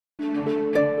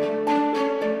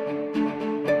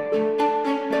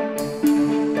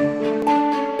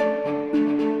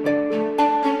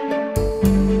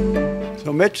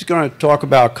Mitch is going to talk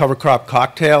about cover crop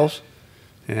cocktails.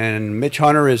 And Mitch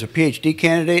Hunter is a PhD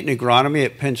candidate in agronomy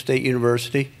at Penn State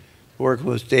University, working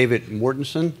with David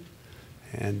Mortensen.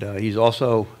 And he's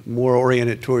also more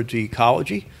oriented towards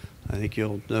ecology. I think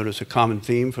you'll notice a common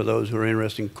theme for those who are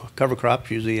interested in cover crops.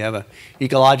 Usually have an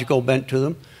ecological bent to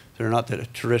them. They're not the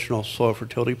traditional soil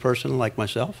fertility person like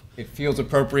myself. It feels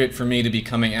appropriate for me to be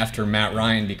coming after Matt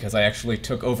Ryan because I actually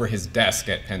took over his desk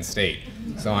at Penn State.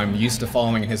 So I'm used to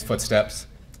following in his footsteps.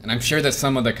 And I'm sure that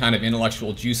some of the kind of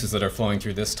intellectual juices that are flowing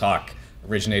through this talk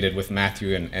originated with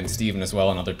Matthew and Stephen as well,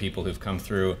 and other people who've come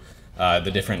through the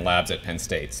different labs at Penn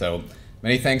State. So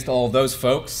many thanks to all of those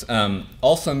folks.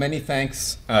 Also many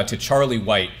thanks to Charlie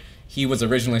White. He was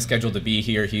originally scheduled to be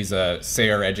here. He's a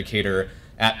SARE educator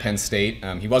at Penn State.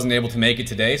 He wasn't able to make it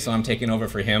today, so I'm taking over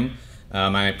for him.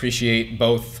 I appreciate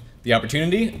both the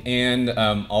opportunity and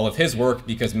all of his work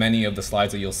because many of the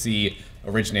slides that you'll see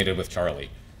originated with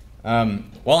Charlie.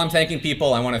 While I'm thanking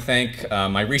people, I want to thank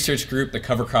my research group, the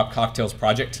Cover Crop Cocktails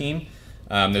Project team.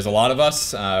 There's a lot of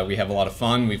us. We have a lot of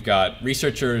fun. We've got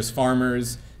researchers,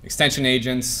 farmers, extension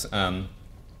agents,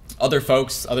 other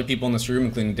folks, other people in this room,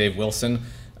 including Dave Wilson.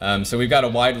 So we've got a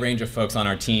wide range of folks on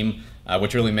our team,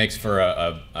 which really makes for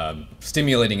a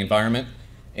stimulating environment.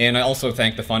 And I also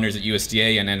thank the funders at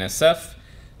USDA and NSF.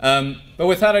 But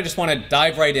with that, I just want to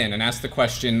dive right in and ask the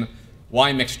question,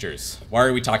 why mixtures? Why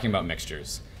are we talking about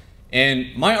mixtures?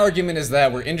 And my argument is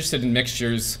that we're interested in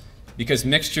mixtures because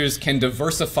mixtures can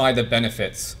diversify the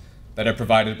benefits that are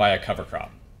provided by a cover crop.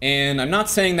 And I'm not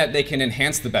saying that they can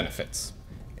enhance the benefits.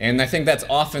 And I think that's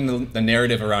often the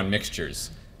narrative around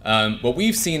mixtures. What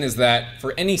we've seen is that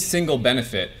for any single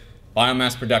benefit,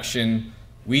 biomass production,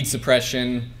 weed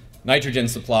suppression, nitrogen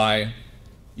supply,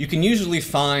 you can usually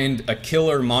find a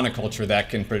killer monoculture that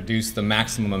can produce the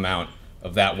maximum amount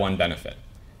of that one benefit.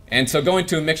 And so going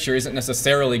to a mixture isn't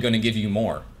necessarily going to give you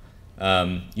more.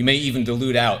 You may even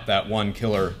dilute out that one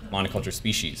killer monoculture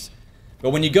species. But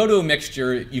when you go to a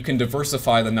mixture, you can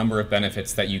diversify the number of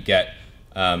benefits that you get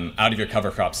out of your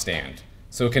cover crop stand.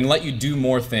 So it can let you do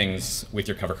more things with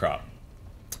your cover crop.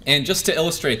 And just to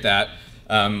illustrate that,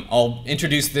 I'll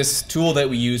introduce this tool that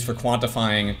we use for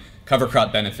quantifying cover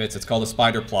crop benefits. It's called a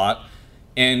spider plot.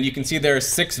 And you can see there are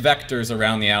 6 vectors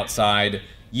around the outside: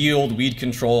 yield, weed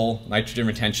control, nitrogen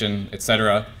retention,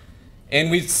 etc. And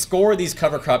we score these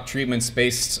cover crop treatments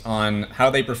based on how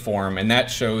they perform, and that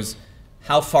shows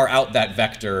how far out that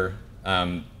vector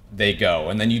they go.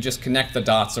 And then you just connect the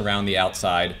dots around the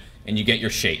outside and you get your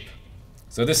shape.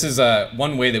 So this is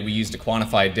one way that we use to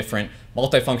quantify different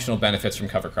multifunctional benefits from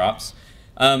cover crops.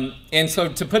 And so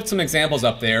to put some examples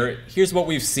up there, here's what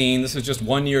we've seen. This is just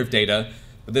 1 year of data,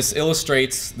 but this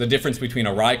illustrates the difference between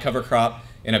a rye cover crop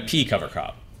and a pea cover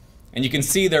crop. And you can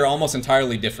see they're almost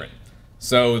entirely different.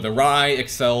 So the rye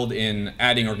excelled in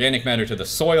adding organic matter to the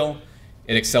soil.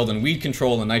 It excelled in weed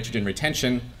control and nitrogen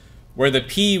retention, where the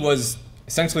pea was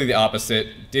essentially the opposite,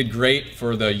 did great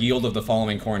for the yield of the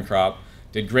following corn crop,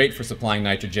 did great for supplying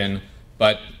nitrogen,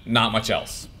 but not much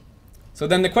else. So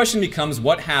then the question becomes,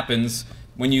 what happens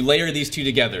when you layer these two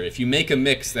together? If you make a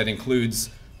mix that includes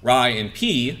rye and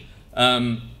pea,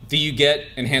 do you get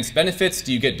enhanced benefits?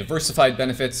 Do you get diversified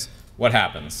benefits? What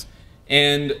happens?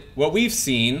 And what we've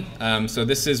seen, so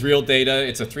this is real data,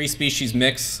 it's a 3-species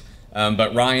mix,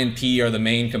 but rye and pea are the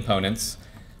main components.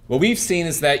 What we've seen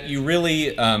is that you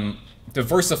really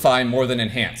diversify more than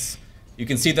enhance. You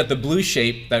can see that the blue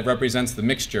shape that represents the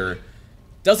mixture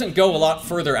doesn't go a lot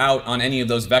further out on any of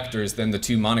those vectors than the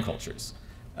 2 monocultures.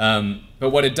 But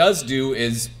what it does do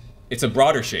is it's a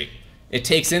broader shape. It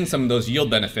takes in some of those yield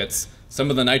benefits, some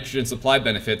of the nitrogen supply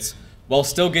benefits, while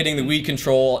still getting the weed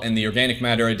control and the organic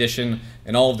matter addition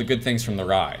and all of the good things from the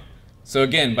rye. So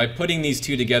again, by putting these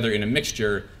two together in a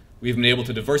mixture, we've been able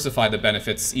to diversify the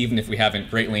benefits even if we haven't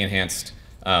greatly enhanced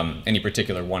any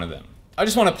particular one of them. I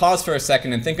just want to pause for a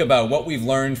second and think about what we've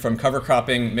learned from cover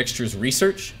cropping mixtures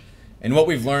research and what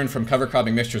we've learned from cover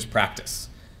cropping mixtures practice.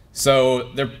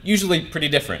 So they're usually pretty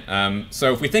different.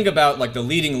 So if we think about like the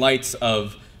leading lights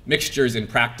of mixtures in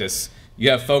practice, you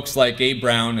have folks like Gabe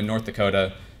Brown in North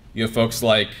Dakota, you have folks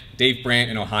like Dave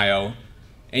Brandt in Ohio,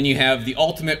 and you have the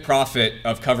ultimate prophet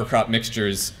of cover crop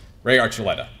mixtures, Ray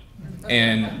Archuleta.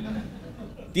 And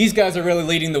these guys are really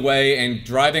leading the way and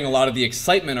driving a lot of the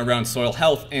excitement around soil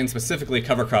health and specifically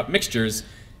cover crop mixtures.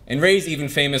 And Ray's even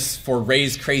famous for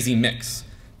Ray's Crazy Mix,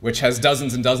 which has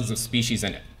dozens and dozens of species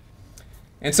in it.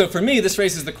 And so for me, this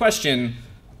raises the question,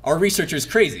 are researchers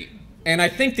crazy? And I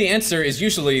think the answer is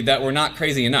usually that we're not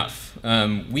crazy enough.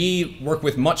 We work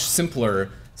with much simpler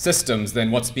systems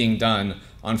than what's being done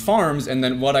on farms, and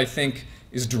then what I think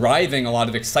is driving a lot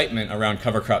of excitement around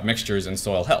cover crop mixtures and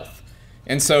soil health.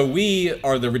 And so we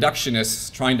are the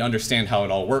reductionists trying to understand how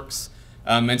it all works.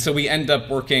 And so we end up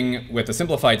working with a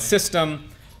simplified system.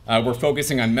 We're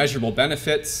focusing on measurable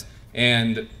benefits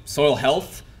and soil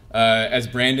health. As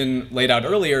Brandon laid out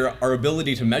earlier, our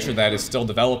ability to measure that is still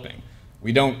developing.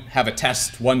 We don't have a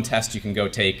test, one test you can go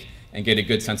take and get a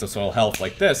good sense of soil health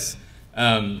like this.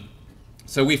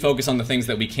 So we focus on the things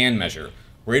that we can measure.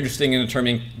 We're interested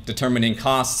in determining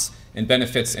costs and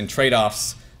benefits and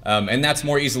trade-offs, and that's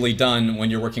more easily done when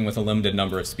you're working with a limited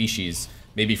number of species,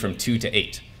 maybe from 2 to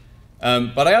 8.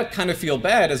 But I kind of feel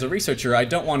bad as a researcher. I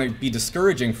don't want to be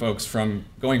discouraging folks from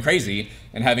going crazy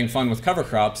and having fun with cover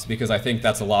crops, because I think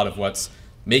that's a lot of what's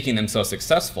making them so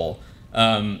successful.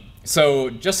 So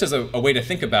just as a way to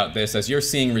think about this, as you're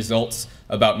seeing results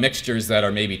about mixtures that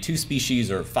are maybe 2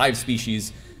 species or 5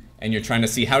 species, and you're trying to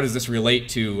see how does this relate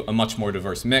to a much more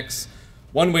diverse mix,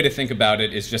 one way to think about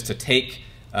it is just to take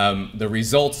the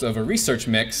results of a research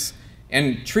mix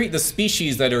and treat the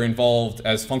species that are involved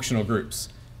as functional groups.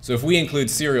 So if we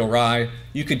include cereal rye,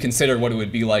 you could consider what it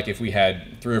would be like if we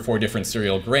had 3 or 4 different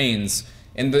cereal grains,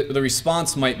 and the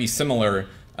response might be similar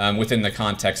within the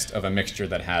context of a mixture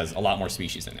that has a lot more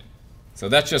species in it. So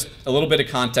that's just a little bit of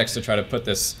context to try to put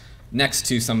this next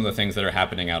to some of the things that are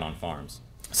happening out on farms.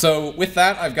 So with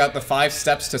that, I've got the 5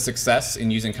 steps to success in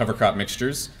using cover crop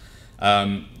mixtures.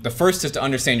 The first is to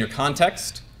understand your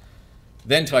context,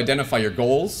 then to identify your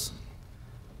goals,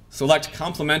 select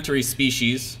complementary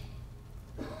species,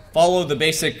 follow the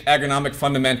basic agronomic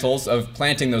fundamentals of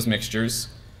planting those mixtures,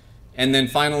 and then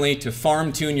finally to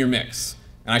farm tune your mix.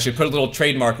 And I should put a little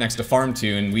trademark next to farm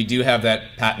tune. We do have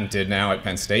that patented now at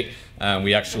Penn State.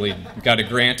 We actually got a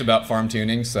grant about farm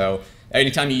tuning, so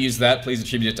anytime you use that, please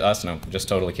attribute it to us. No, I'm just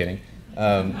totally kidding.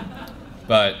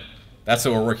 But that's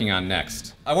what we're working on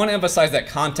next. I want to emphasize that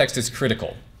context is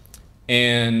critical.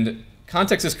 And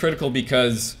context is critical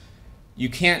because you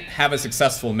can't have a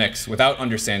successful mix without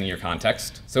understanding your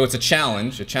context. So it's a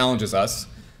challenge. It challenges us.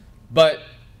 But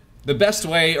the best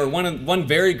way, or one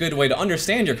very good way to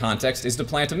understand your context, is to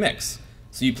plant a mix.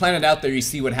 So you plant it out there, you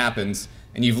see what happens,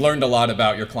 and you've learned a lot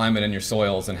about your climate and your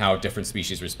soils and how different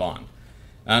species respond.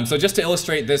 So just to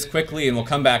illustrate this quickly, and we'll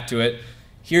come back to it,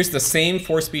 here's the same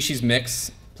 4-species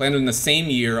mix planted in the same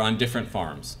year on different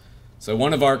farms. So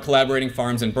one of our collaborating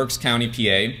farms in Berks County,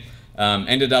 PA,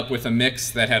 ended up with a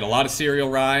mix that had a lot of cereal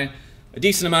rye, a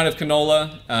decent amount of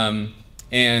canola,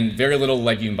 and very little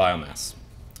legume biomass.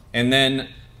 And then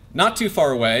not too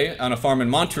far away, on a farm in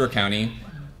Montour County,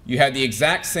 you had the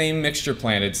exact same mixture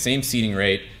planted, same seeding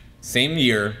rate, same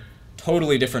year,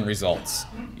 totally different results.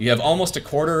 You have almost a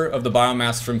quarter of the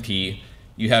biomass from pea.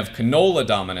 You have canola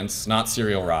dominance, not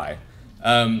cereal rye.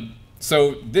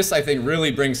 So this, I think,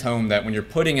 really brings home that when you're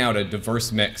putting out a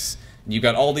diverse mix, and you've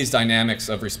got all these dynamics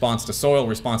of response to soil,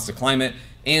 response to climate,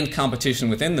 and competition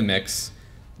within the mix,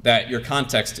 that your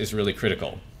context is really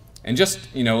critical. And just,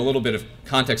 a little bit of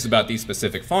context about these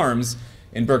specific farms.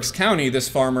 In Berks County, this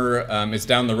farmer is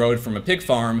down the road from a pig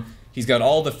farm. He's got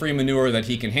all the free manure that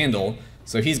he can handle.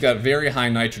 So he's got very high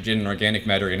nitrogen and organic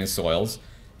matter in his soils,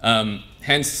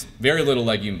 hence very little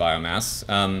legume biomass.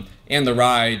 And the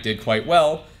rye did quite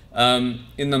well.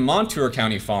 In the Montour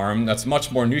County farm, that's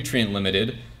much more nutrient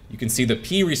limited. You can see the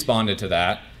pea responded to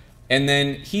that. And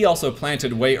then he also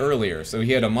planted way earlier, so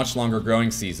he had a much longer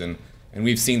growing season. And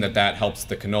we've seen that that helps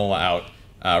the canola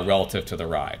out relative to the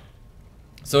rye.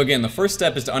 So again, the first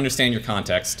step is to understand your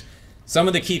context. Some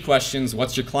of the key questions: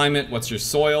 what's your climate, what's your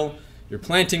soil, your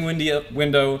planting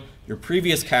window, your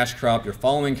previous cash crop, your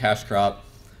following cash crop,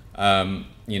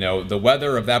 the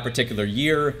weather of that particular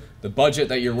year, the budget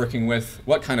that you're working with,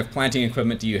 what kind of planting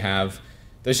equipment do you have.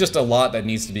 There's just a lot that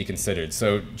needs to be considered.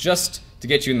 So just to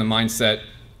get you in the mindset,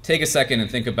 take a second and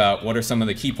think about what are some of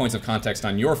the key points of context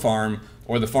on your farm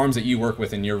or the farms that you work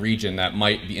with in your region that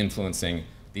might be influencing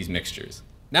these mixtures.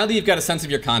 Now that you've got a sense of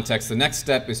your context, the next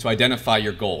step is to identify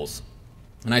your goals.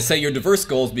 And I say your diverse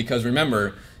goals because,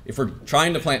 remember, if we're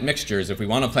trying to plant mixtures, if we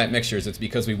want to plant mixtures, it's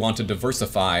because we want to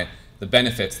diversify the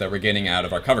benefits that we're getting out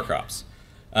of our cover crops.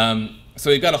 So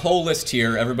we've got a whole list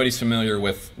here. Everybody's familiar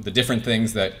with the different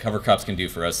things that cover crops can do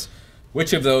for us.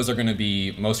 Which of those are going to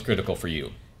be most critical for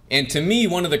you? And to me,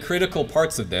 one of the critical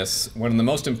parts of this, one of the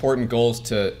most important goals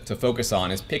to focus on,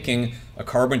 is picking a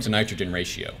carbon to nitrogen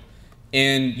ratio.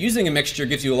 And using a mixture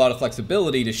gives you a lot of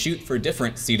flexibility to shoot for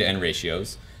different C to N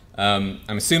ratios. I'm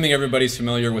assuming everybody's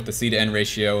familiar with the C to N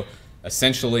ratio.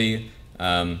 Essentially,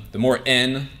 the more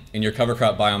N in your cover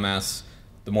crop biomass,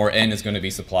 the more N is going to be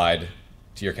supplied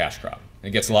to your cash crop.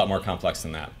 It gets a lot more complex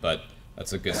than that, but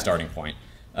that's a good starting point.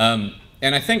 And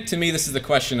I think, to me, this is the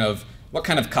question of what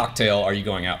kind of cocktail are you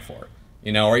going out for?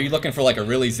 You know, are you looking for like a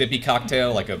really zippy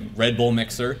cocktail, like a Red Bull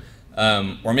mixer?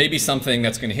 Or maybe something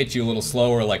that's going to hit you a little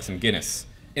slower, like some Guinness.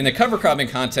 In the cover cropping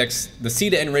context, the C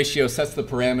to N ratio sets the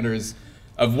parameters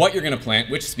of what you're going to plant,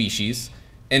 which species,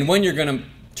 and when you're going to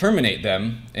terminate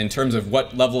them in terms of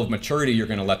what level of maturity you're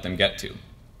going to let them get to.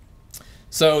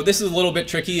 So this is a little bit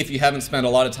tricky if you haven't spent a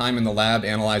lot of time in the lab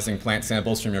analyzing plant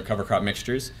samples from your cover crop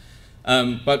mixtures.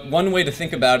 But one way to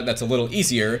think about it that's a little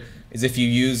easier is if you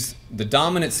use the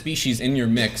dominant species in your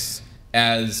mix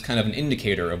as kind of an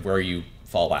indicator of where you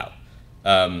fall out.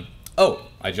 Oh,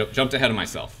 I jumped ahead of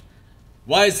myself.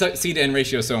 Why is C to N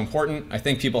ratio so important? I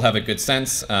think people have a good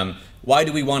sense. Why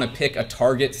do we want to pick a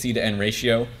target C to N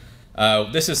ratio?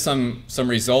 This is some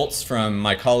results from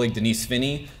my colleague Denise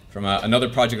Finney from another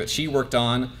project that she worked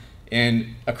on.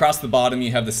 And across the bottom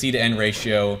you have the C to N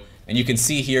ratio. And you can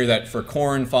see here that for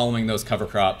corn following those cover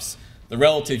crops, the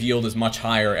relative yield is much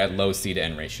higher at low C to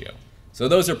N ratio. So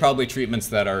those are probably treatments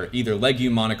that are either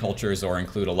legume monocultures or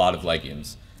include a lot of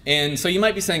legumes. And so you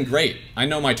might be saying, great, I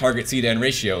know my target C to N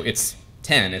ratio, it's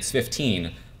 10, it's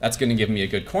 15, that's going to give me a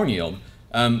good corn yield.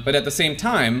 But at the same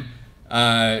time,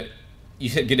 you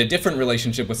get a different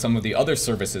relationship with some of the other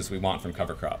services we want from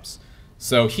cover crops.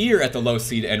 So here at the low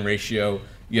C to N ratio,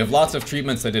 you have lots of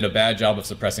treatments that did a bad job of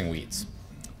suppressing weeds.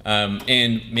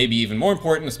 And maybe even more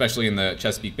important, especially in the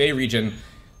Chesapeake Bay region,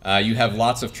 you have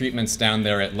lots of treatments down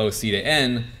there at low C to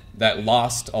N that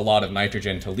lost a lot of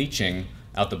nitrogen to leaching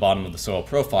out the bottom of the soil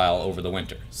profile over the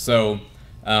winter. So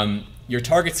your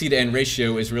target C to N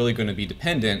ratio is really going to be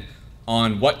dependent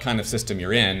on what kind of system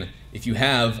you're in. If you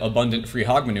have abundant free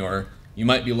hog manure, you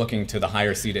might be looking to the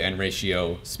higher C to N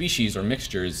ratio species or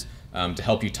mixtures to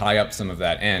help you tie up some of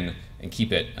that N and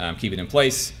keep it in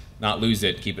place, not lose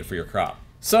it, keep it for your crop.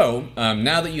 So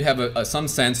now that you have some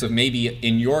sense of maybe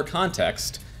in your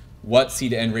context what C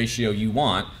to N ratio you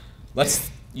want, let's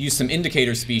use some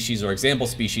indicator species or example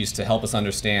species to help us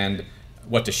understand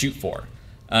what to shoot for.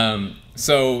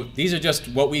 So these are just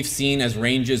what we've seen as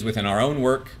ranges within our own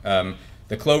work.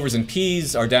 The clovers and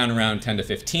peas are down around 10 to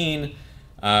 15.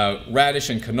 Radish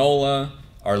and canola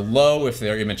are low if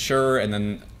they're immature, and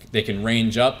then they can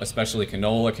range up, especially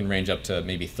canola can range up to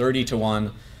maybe 30 to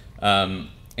 1.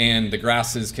 And the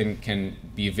grasses can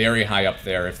be very high up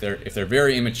there. If they're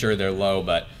very immature, they're low,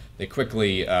 but they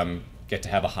quickly get to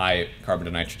have a high carbon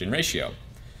to nitrogen ratio.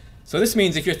 So this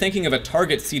means if you're thinking of a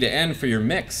target C to N for your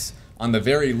mix on the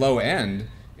very low end,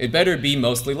 it better be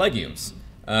mostly legumes.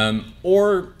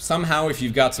 Or somehow if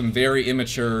you've got some very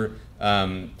immature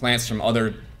plants from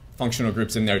other functional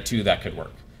groups in there too, that could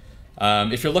work.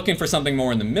 If you're looking for something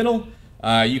more in the middle,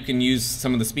 you can use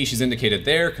some of the species indicated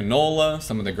there, canola,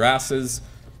 some of the grasses,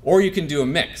 or you can do a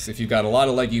mix. If you've got a lot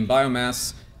of legume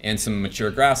biomass and some mature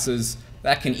grasses,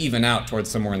 that can even out towards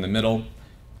somewhere in the middle.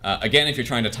 Again, if you're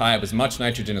trying to tie up as much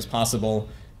nitrogen as possible,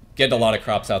 get a lot of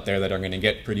crops out there that are going to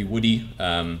get pretty woody,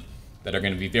 that are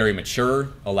going to be very mature,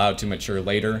 allowed to mature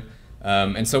later.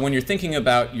 And so when you're thinking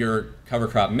about your cover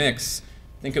crop mix,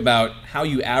 think about how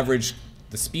you average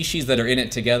the species that are in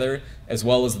it together as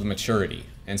well as the maturity.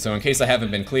 And so in case I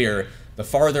haven't been clear, the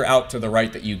farther out to the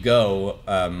right that you go,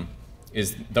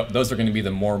 those are going to be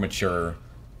the more mature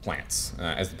plants.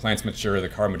 As the plants mature, the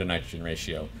carbon to nitrogen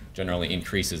ratio generally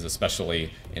increases,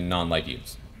 especially in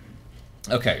non-legumes.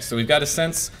 Okay, so we've got a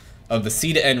sense of the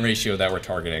C to N ratio that we're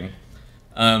targeting.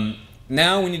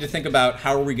 Now we need to think about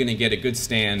how are we going to get a good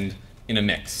stand in a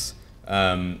mix.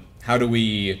 How do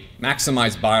we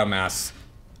maximize biomass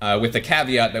with the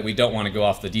caveat that we don't want to go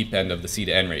off the deep end of the C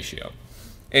to N ratio.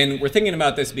 And we're thinking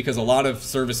about this because a lot of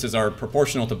services are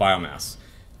proportional to biomass.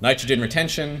 Nitrogen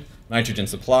retention, nitrogen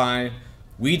supply,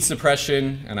 weed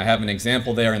suppression, and I have an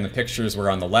example there in the pictures where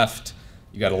on the left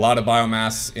you got a lot of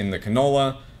biomass in the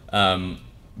canola,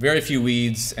 very few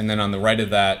weeds, and then on the right of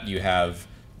that you have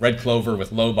red clover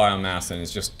with low biomass and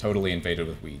is just totally invaded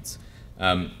with weeds.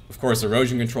 Of course,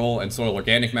 erosion control and soil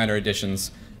organic matter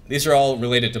additions, these are all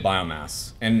related to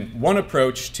biomass. And one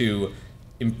approach to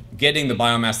getting the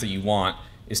biomass that you want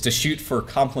is to shoot for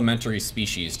complementary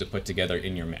species to put together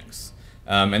in your mix.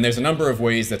 And there's a number of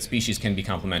ways that species can be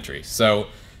complementary. So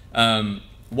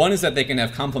one is that they can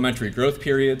have complementary growth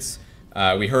periods.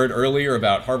 We heard earlier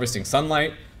about harvesting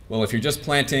sunlight. Well, if you're just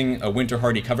planting a winter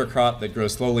hardy cover crop that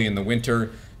grows slowly in the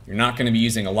winter, you're not going to be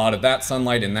using a lot of that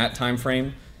sunlight in that time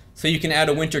frame. So you can add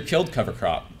a winter killed cover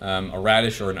crop, a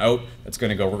radish or an oat that's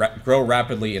going to grow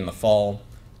rapidly in the fall,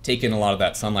 take in a lot of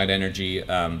that sunlight energy,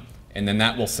 and then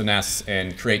that will senesce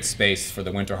and create space for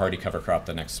the winter hardy cover crop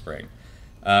the next spring.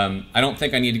 I don't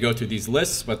think I need to go through these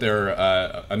lists, but there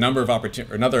are a number of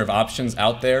options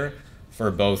out there for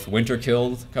both winter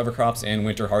killed cover crops and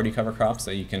winter hardy cover crops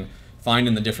that you can find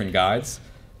in the different guides.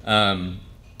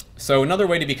 So another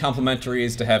way to be complementary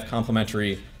is to have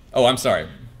complementary,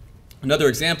 another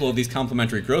example of these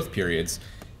complementary growth periods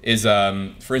is,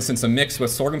 for instance, a mix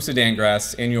with sorghum Sudan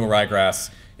grass, annual ryegrass,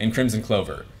 and crimson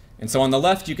clover. And so on the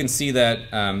left, you can see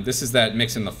that this is that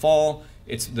mix in the fall.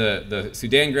 It's the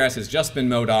Sudan grass has just been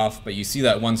mowed off, but you see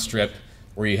that one strip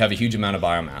where you have a huge amount of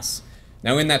biomass.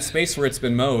 Now in that space where it's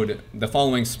been mowed, the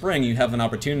following spring, you have an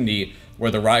opportunity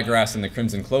where the ryegrass and the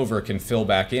crimson clover can fill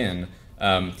back in,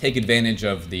 take advantage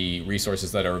of the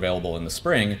resources that are available in the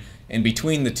spring, and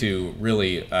between the two,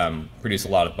 really produce a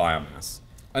lot of biomass.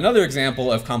 Another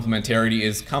example of complementarity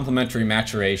is complementary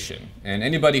maturation. And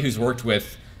anybody who's worked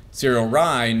with cereal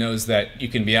rye knows that you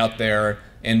can be out there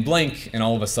and blink, and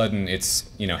all of a sudden it's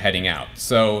heading out.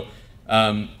 So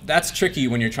that's tricky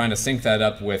when you're trying to sync that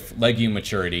up with legume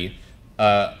maturity.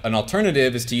 An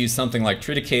alternative is to use something like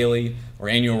triticale or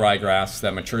annual ryegrass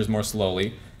that matures more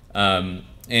slowly.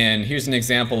 And here's an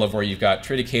example of where you've got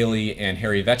triticale and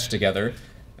hairy vetch together.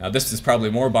 Now this is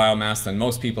probably more biomass than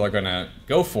most people are going to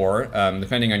go for,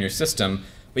 depending on your system,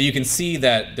 but you can see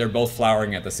that they're both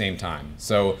flowering at the same time.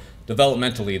 So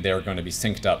developmentally, they're going to be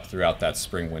synced up throughout that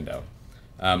spring window.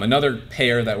 Another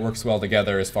pair that works well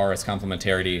together as far as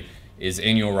complementarity is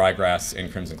annual ryegrass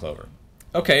and crimson clover.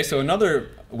 Okay, so another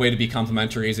way to be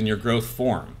complementary is in your growth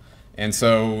form. And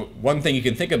so one thing you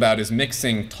can think about is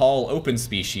mixing tall open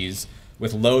species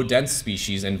with low dense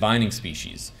species and vining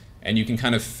species. And you can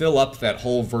kind of fill up that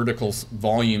whole vertical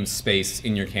volume space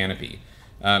in your canopy.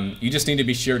 You just need to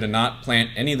be sure to not plant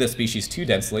any of the species too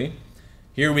densely.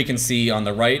 Here we can see on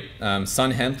the right,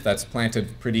 sun hemp that's planted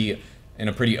in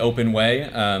a pretty open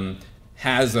way,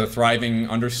 has a thriving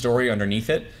understory underneath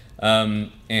it.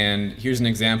 And here's an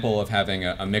example of having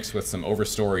a mix with some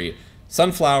overstory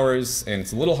sunflowers, and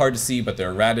it's a little hard to see, but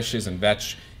there are radishes and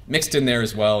vetch mixed in there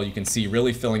as well. You can see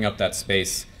really filling up that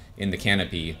space in the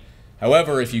canopy.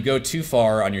 However, if you go too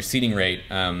far on your seeding rate,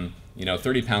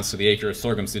 30 pounds to the acre of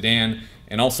sorghum Sudan,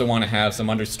 and also want to have some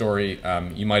understory,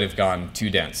 you might have gone too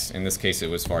dense. In this case, it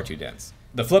was far too dense.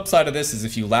 The flip side of this is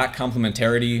if you lack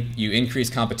complementarity, you increase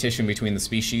competition between the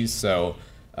species. So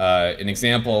an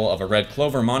example of a red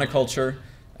clover monoculture,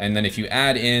 and then if you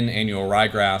add in annual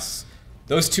ryegrass,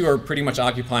 those two are pretty much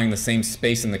occupying the same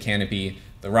space in the canopy.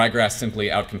 The ryegrass simply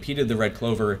outcompeted the red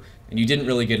clover, and you didn't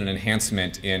really get an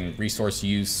enhancement in resource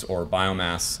use or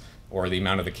biomass or the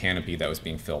amount of the canopy that was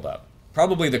being filled up.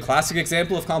 Probably the classic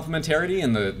example of complementarity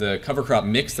and the cover crop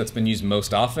mix that's been used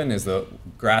most often is the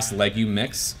grass legume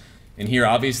mix. And here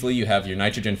obviously you have your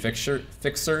nitrogen fixer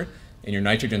and your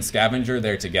nitrogen scavenger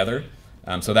there together,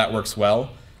 so that works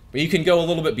well. But you can go a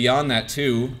little bit beyond that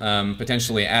too,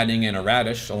 potentially adding in a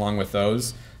radish along with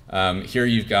those. Here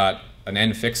you've got an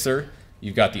N fixer.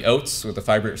 You've got the oats with the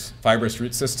fibrous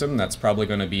root system that's probably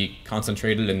going to be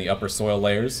concentrated in the upper soil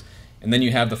layers. And then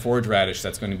you have the forage radish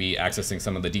that's going to be accessing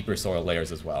some of the deeper soil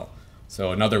layers as well.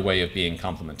 So another way of being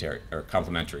complementary.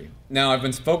 Now I've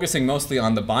been focusing mostly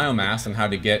on the biomass and how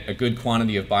to get a good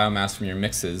quantity of biomass from your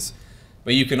mixes,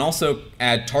 but you can also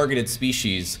add targeted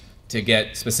species to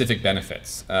get specific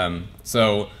benefits.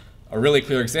 So a really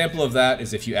clear example of that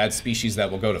is if you add species that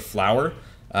will go to flower,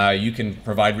 you can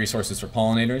provide resources for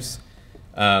pollinators.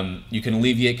 You can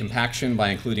alleviate compaction by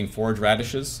including forage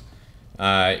radishes.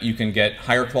 You can get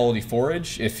higher quality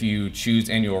forage if you choose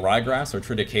annual ryegrass or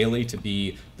triticale to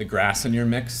be the grass in your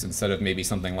mix instead of maybe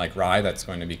something like rye that's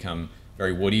going to become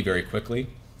very woody very quickly.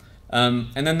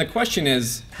 And then the question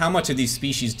is, how much of these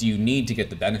species do you need to get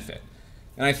the benefit?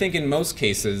 And I think in most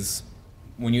cases,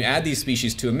 when you add these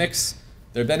species to a mix,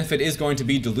 their benefit is going to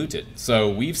be diluted. So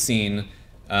we've seen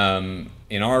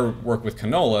in our work with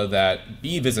canola that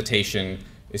bee visitation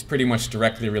is pretty much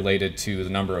directly related to the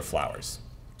number of flowers.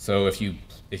 So if you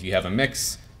have a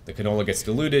mix, the canola gets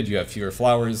diluted, you have fewer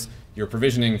flowers, you're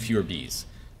provisioning fewer bees.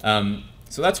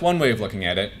 So that's one way of looking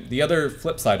at it. The other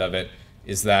flip side of it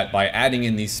is that by adding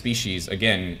in these species,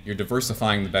 again, you're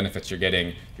diversifying the benefits you're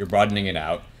getting, you're broadening it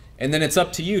out, and then it's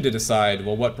up to you to decide,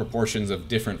 well, what proportions of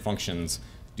different functions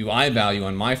do I value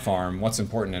on my farm, what's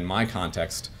important in my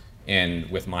context,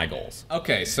 and with my goals.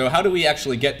 Okay, so how do we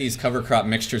actually get these cover crop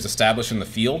mixtures established in the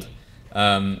field?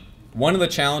 One of the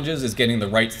challenges is getting the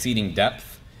right seeding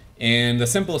depth, and the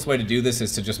simplest way to do this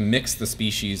is to just mix the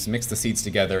species, mix the seeds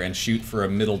together, and shoot for a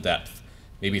middle depth,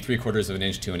 maybe 3/4 of an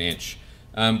inch to an inch.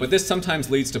 But this sometimes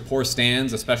leads to poor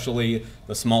stands, especially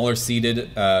the smaller seeded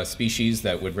species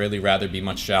that would really rather be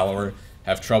much shallower,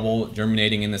 have trouble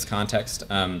germinating in this context.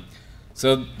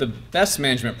 So the best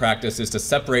management practice is to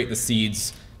separate the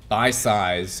seeds by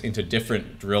size into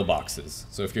different drill boxes.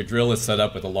 So if your drill is set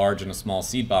up with a large and a small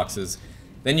seed boxes,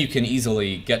 then you can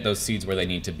easily get those seeds where they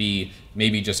need to be,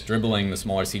 maybe just dribbling the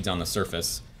smaller seeds on the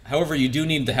surface. However, you do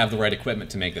need to have the right equipment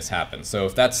to make this happen. So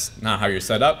if that's not how you're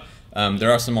set up,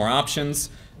 there are some more options.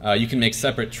 You can make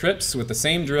separate trips with the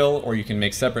same drill, or you can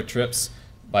make separate trips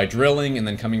by drilling and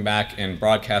then coming back and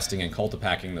broadcasting and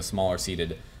cultipacking the smaller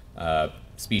seeded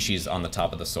species on the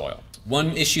top of the soil.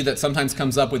 One issue that sometimes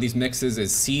comes up with these mixes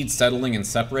is seed settling and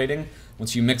separating.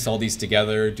 Once you mix all these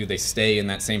together, do they stay in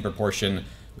that same proportion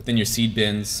within your seed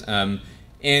bins?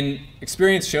 And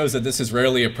experience shows that this is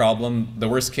rarely a problem. The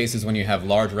worst case is when you have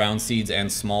large round seeds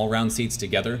and small round seeds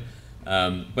together.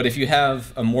 But if you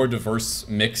have a more diverse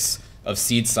mix of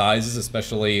seed sizes,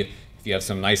 especially if you have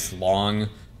some nice long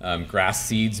grass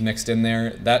seeds mixed in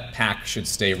there, that pack should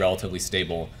stay relatively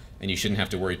stable and you shouldn't have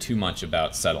to worry too much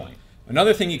about settling.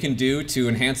 Another thing you can do to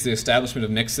enhance the establishment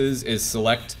of mixes is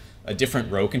select a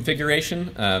different row configuration.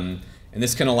 And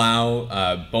this can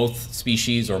allow both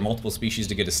species or multiple species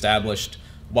to get established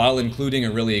while including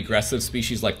a really aggressive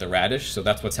species like the radish. So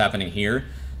that's what's happening here.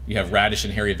 You have radish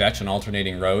and hairy vetch in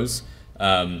alternating rows.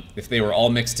 If they were all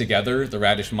mixed together, the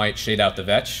radish might shade out the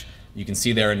vetch. You can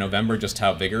see there in November just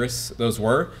how vigorous those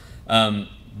were.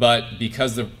 But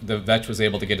because the vetch was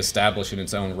able to get established in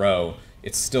its own row,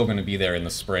 it's still going to be there in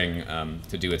the spring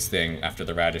to do its thing after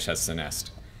the radish has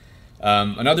senesced.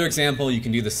 Another example, you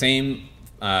can do the same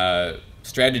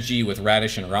strategy with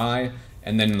radish and rye,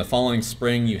 and then in the following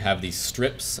spring you have these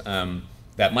strips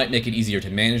that might make it easier to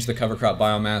manage the cover crop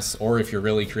biomass, or if you're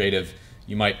really creative,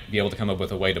 you might be able to come up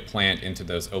with a way to plant into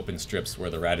those open strips where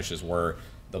the radishes were.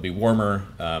 They'll be warmer,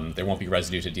 there won't be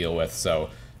residue to deal with, so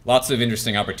lots of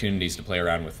interesting opportunities to play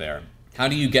around with there. How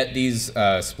do you get these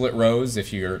split rows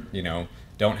if you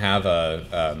don't have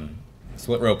a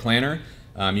split row planter?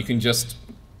 You can just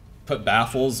put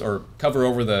baffles or cover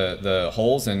over the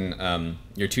holes in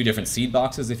your two different seed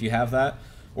boxes if you have that.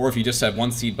 Or if you just have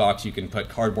one seed box, you can put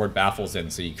cardboard baffles in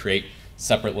so you create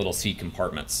separate little seed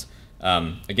compartments.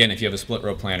 Again, if you have a split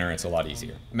row planter, it's a lot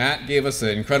easier. Matt gave us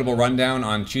an incredible rundown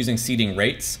on choosing seeding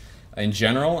rates in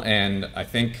general, and I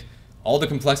think all the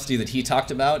complexity that he talked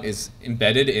about is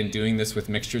embedded in doing this with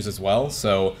mixtures as well.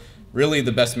 So really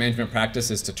the best management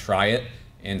practice is to try it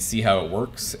and see how it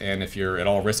works. And if you're at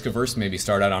all risk averse, maybe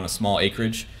start out on a small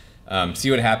acreage,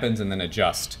 see what happens and then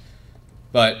adjust.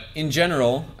 But in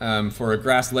general, for a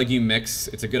grass legume mix,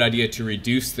 it's a good idea to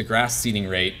reduce the grass seeding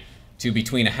rate to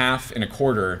between 1/2 and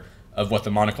 1/4 of what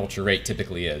the monoculture rate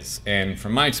typically is. And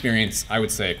from my experience, I would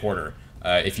say 1/4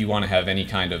 if you want to have any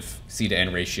kind of seed to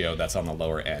N ratio that's on the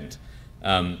lower end.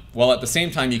 While at the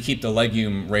same time you keep the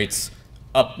legume rates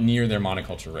up near their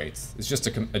monoculture rates. It's just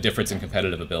a difference in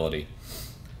competitive ability.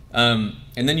 And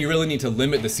then you really need to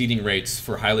limit the seeding rates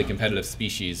for highly competitive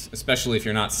species, especially if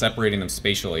you're not separating them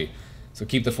spatially. So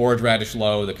keep the forage radish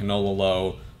low, the canola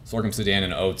low, sorghum sudan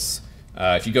and oats.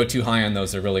 If you go too high on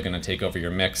those, they're really going to take over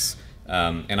your mix.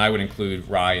 And I would include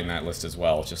rye in that list as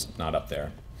well, just not up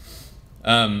there.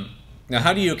 Now,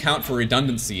 how do you account for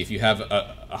redundancy if you have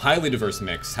a highly diverse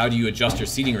mix? How do you adjust your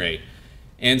seeding rate?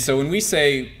 And so when we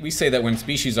say that when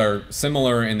species are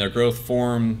similar in their growth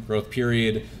form, growth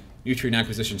period, nutrient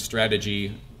acquisition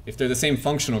strategy, if they're the same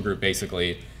functional group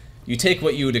basically, you take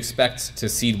what you would expect to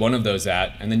seed one of those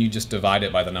at, and then you just divide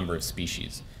it by the number of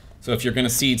species. So if you're going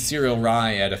to seed cereal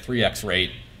rye at a 3x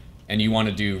rate, and you want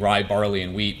to do rye, barley,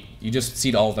 and wheat, you just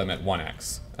seed all of them at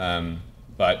 1x.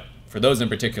 But for those in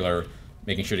particular,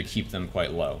 making sure to keep them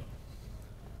quite low.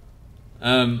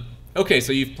 Okay,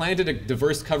 so you've planted a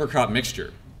diverse cover crop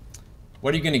mixture.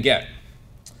 What are you going to get?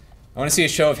 I want to see a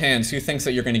show of hands. Who thinks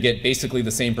that you're going to get basically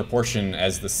the same proportion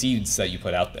as the seeds that you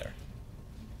put out there?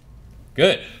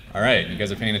 Good. All right, you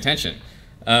guys are paying attention.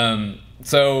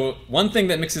 So one thing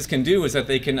that mixes can do is that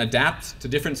they can adapt to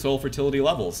different soil fertility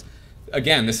levels.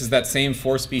 Again, this is that same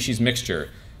 4-species mixture: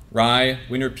 rye,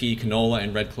 winter pea, canola,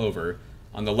 and red clover.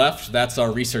 On the left, that's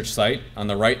our research site. On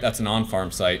the right, that's an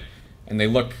on-farm site. And they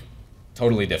look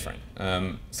totally different.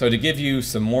 So to give you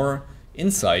some more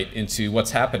insight into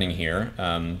what's happening here,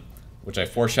 which I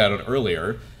foreshadowed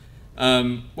earlier,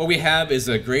 what we have is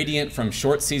a gradient from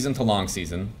short season to long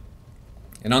season.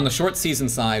 And on the short season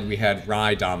side, we had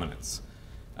rye dominance.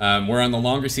 Where on the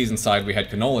longer season side, we had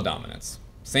canola dominance.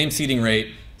 Same seeding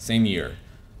rate, same year.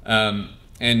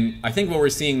 And I think what we're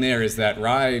seeing there is that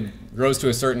rye grows to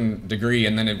a certain degree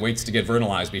and then it waits to get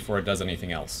vernalized before it does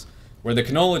anything else. Where the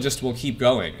canola just will keep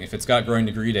going. If it's got growing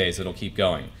degree days, it'll keep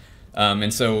going.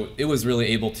 And so it was really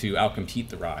able to outcompete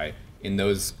the rye in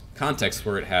those contexts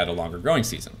where it had a longer growing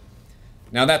season.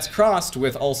 Now that's crossed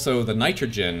with also the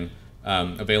nitrogen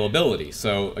availability.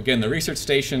 So again, the research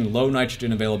station, low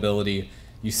nitrogen availability.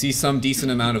 You see some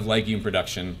decent amount of legume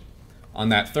production. On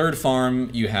that third farm,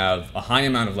 you have a high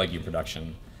amount of legume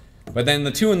production. But then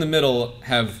the two in the middle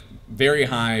have very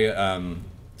high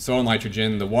soil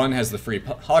nitrogen. The one has the free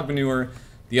hog manure.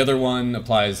 The other one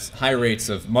applies high rates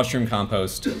of mushroom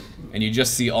compost, and you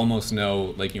just see almost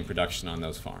no legume production on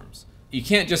those farms. You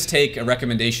can't just take a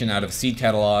recommendation out of a seed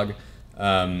catalog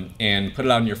and put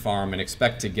it on your farm and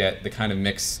expect to get the kind of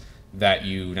mix that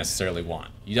you necessarily want.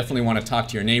 You definitely want to talk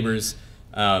to your neighbors,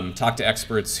 talk to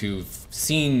experts who've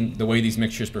seen the way these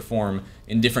mixtures perform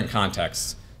in different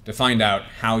contexts to find out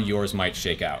how yours might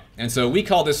shake out. And so we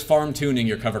call this farm tuning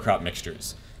your cover crop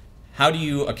mixtures. How do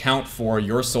you account for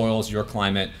your soils, your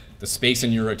climate, the space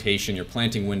in your rotation, your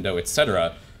planting window,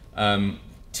 etc.,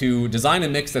 to design a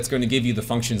mix that's going to give you the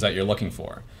functions that you're looking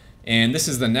for? And this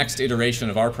is the next iteration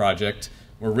of our project.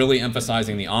 We're really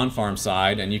emphasizing the on-farm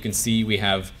side, and you can see we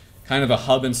have kind of a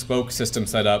hub and spoke system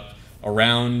set up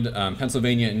around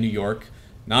Pennsylvania and New York.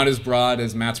 Not as broad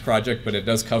as Matt's project, but it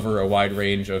does cover a wide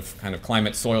range of kind of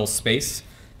climate, soil, space.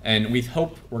 And we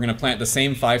hope we're going to plant the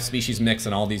same 5 species mix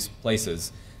in all these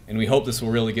places. And we hope this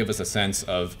will really give us a sense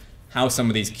of how some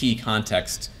of these key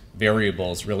context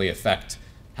variables really affect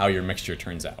how your mixture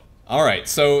turns out. All right,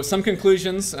 so some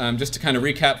conclusions, just to kind of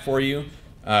recap for you.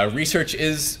 Research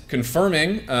is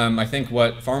confirming, I think,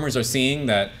 what farmers are seeing,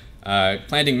 that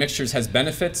planting mixtures has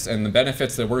benefits, and the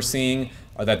benefits that we're seeing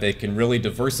are that they can really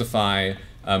diversify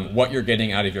what you're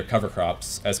getting out of your cover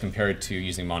crops as compared to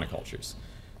using monocultures.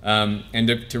 And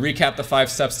to recap the 5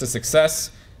 steps to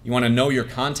success, you want to know your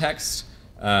context,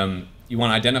 you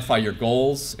want to identify your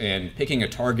goals, and picking a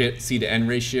target seed to N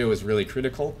ratio is really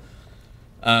critical.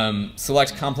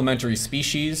 Select complementary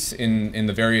species in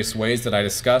the various ways that I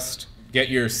discussed. Get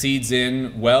your seeds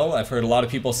in well. I've heard a lot of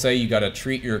people say you got to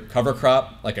treat your cover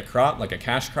crop, like a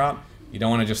cash crop. You don't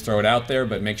want to just throw it out there,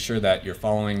 but make sure that you're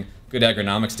following good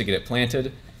agronomics to get it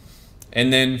planted.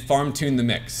 And then farm tune the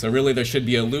mix. So really there should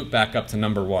be a loop back up to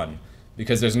number 1,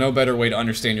 because there's no better way to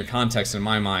understand your context in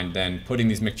my mind than putting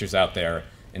these mixtures out there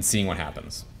and seeing what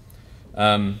happens.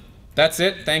 That's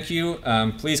it. Thank you.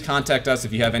 Please contact us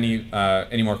if you have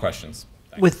any more questions.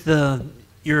 Thanks. With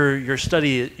your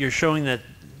study, you're showing that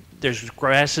there's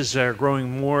grasses that are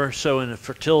growing more so in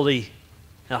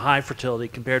a high fertility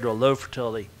compared to a low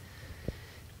fertility.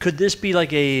 Could this be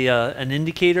like an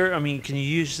indicator? I mean, can you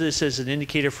use this as an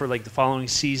indicator for like the following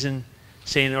season,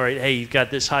 saying, all right, hey, you've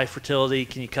got this high fertility,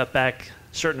 can you cut back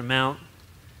a certain amount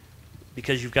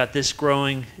because you've got this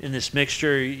growing in this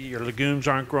mixture, your legumes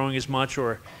aren't growing as much,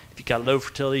 or if you've got low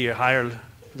fertility, your higher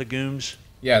legumes?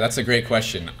 Yeah, that's a great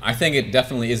question. I think it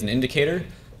definitely is an indicator.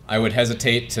 I would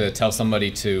hesitate to tell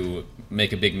somebody to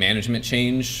make a big management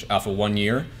change off of 1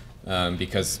 year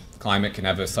because climate can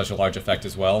have such a large effect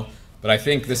as well. But I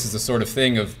think this is the sort of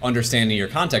thing of understanding your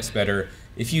context better.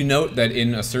 If you note that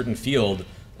in a certain field,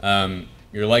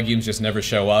 your legumes just never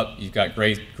show up, you've got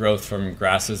great growth from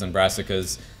grasses and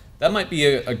brassicas, that might be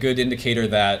a good indicator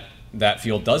that that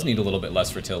field does need a little bit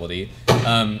less fertility.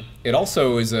 It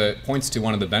also points to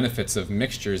one of the benefits of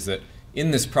mixtures, that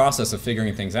in this process of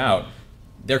figuring things out,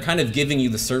 they're kind of giving you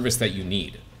the service that you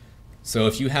need. So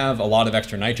if you have a lot of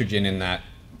extra nitrogen in that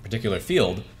particular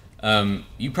field,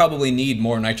 you probably need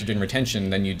more nitrogen retention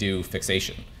than you do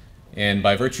fixation. And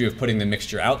by virtue of putting the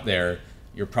mixture out there,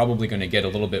 you're probably going to get a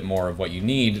little bit more of what you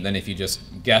need than if you just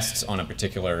guessed on a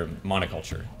particular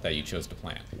monoculture that you chose to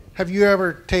plant. Have you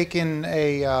ever taken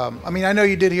I mean, I know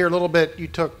you did here a little bit, you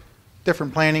took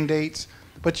different planting dates,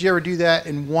 but did you ever do that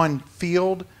in one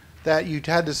field, that you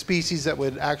had the species that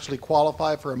would actually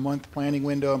qualify for a month planting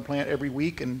window and plant every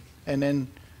week and then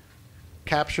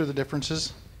capture the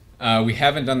differences? We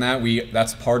haven't done that.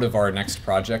 That's part of our next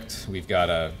project. We've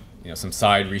got some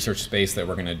side research space that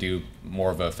we're going to do more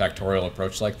of a factorial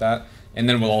approach like that. And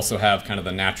then we'll also have kind of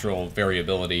the natural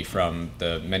variability from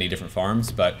the many different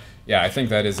farms. But yeah, I think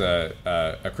that is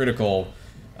a critical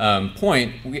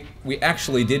point. We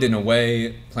actually did, in a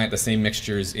way, plant the same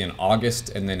mixtures in August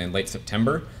and then in late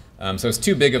September. So it's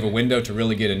too big of a window to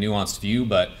really get a nuanced view,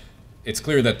 but it's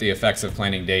clear that the effects of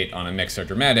planting date on a mix are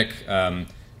dramatic.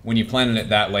 When you planted it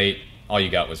that late, all you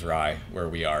got was rye, where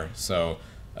we are. So,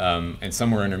 and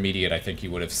somewhere intermediate, I think you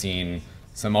would have seen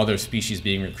some other species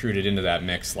being recruited into that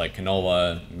mix, like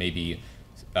canola, maybe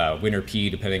winter pea,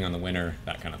 depending on the winter,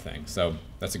 that kind of thing. So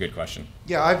that's a good question.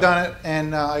 Yeah, I've done it,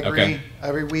 and I agree. Okay.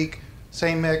 Every week,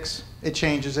 same mix, it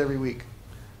changes every week.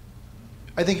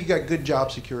 I think you got good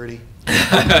job security.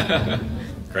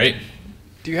 Great.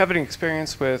 Do you have any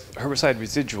experience with herbicide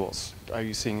residuals? Are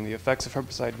you seeing the effects of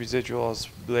herbicide residuals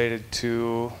related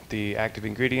to the active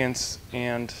ingredients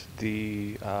and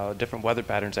the different weather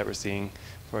patterns that we're seeing?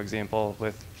 For example,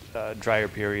 with drier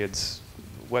periods,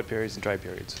 wet periods and dry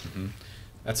periods?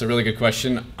 That's a really good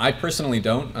question. I personally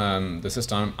don't. The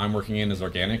system I'm working in is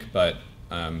organic, but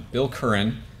Bill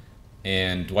Curran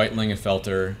and Dwight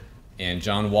Lingenfelter and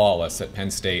John Wallace at Penn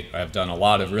State have done a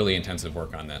lot of really intensive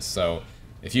work on this. So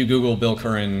if you Google Bill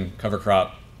Curran cover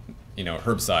crop,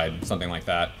 herbicide, something like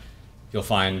that, you'll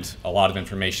find a lot of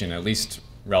information, at least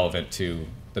relevant to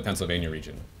the Pennsylvania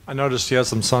region. I noticed you have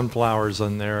some sunflowers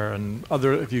in there, and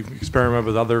if you experiment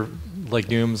with other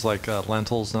legumes like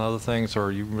lentils and other things,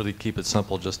 or you really keep it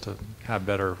simple just to have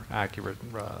better, accurate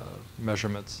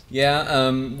measurements? Yeah,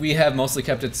 we have mostly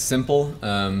kept it simple.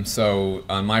 So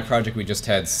on my project, we just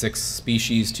had 6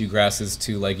 species, 2 grasses,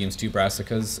 2 legumes, 2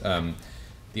 brassicas.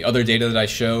 The other data that I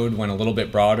showed went a little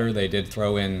bit broader. They did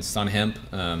throw in sun hemp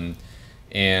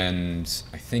and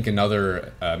I think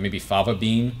another maybe fava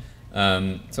bean.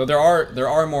 So there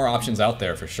are more options out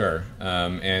there for sure,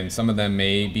 and some of them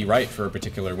may be right for a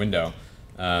particular window,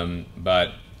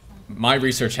 but my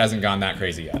research hasn't gone that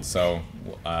crazy yet, so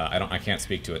I can't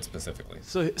speak to it specifically.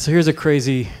 So here's a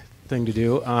crazy thing to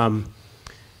do.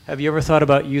 Have you ever thought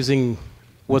about using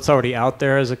what's already out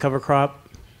there as a cover crop,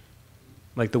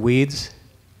 like the weeds?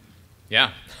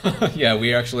 Yeah, yeah,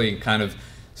 we're actually kind of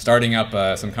starting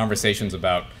up some conversations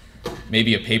about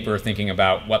maybe a paper thinking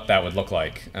about what that would look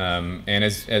like. And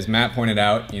as Matt pointed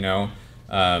out,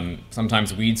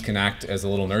 sometimes weeds can act as a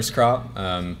little nurse crop.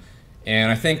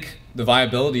 And I think the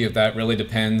viability of that really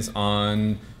depends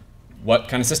on what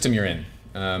kind of system you're in.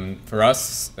 For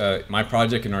us, my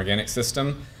project, an organic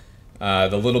system,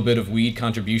 the little bit of weed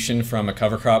contribution from a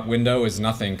cover crop window is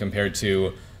nothing compared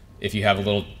to if you have a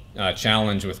little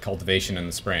challenge with cultivation in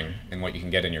the spring and what you can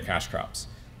get in your cash crops.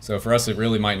 So for us, it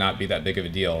really might not be that big of a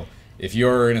deal. If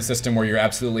you're in a system where you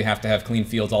absolutely have to have clean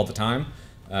fields all the time,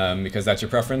 because that's your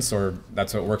preference or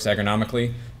that's what works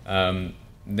agronomically,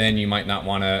 then you might not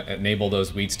want to enable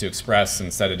those weeds to express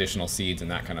and set additional seeds and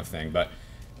that kind of thing. But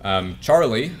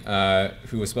Charlie,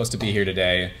 who was supposed to be here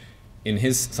today,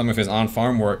 in some of his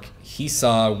on-farm work, he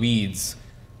saw weeds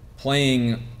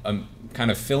playing, kind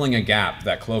of filling a gap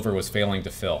that clover was failing to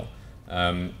fill.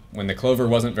 When the clover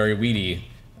wasn't very weedy,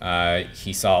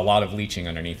 he saw a lot of leaching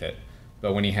underneath it.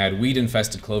 But when he had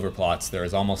weed-infested clover plots, there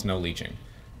was almost no leaching.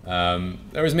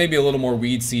 There was maybe a little more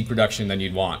weed seed production than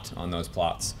you'd want on those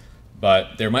plots.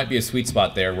 But there might be a sweet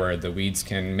spot there where the weeds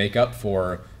can make up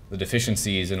for the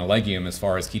deficiencies in a legume as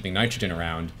far as keeping nitrogen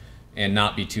around and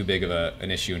not be too big of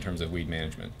an issue in terms of weed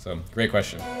management. So, great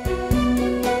question.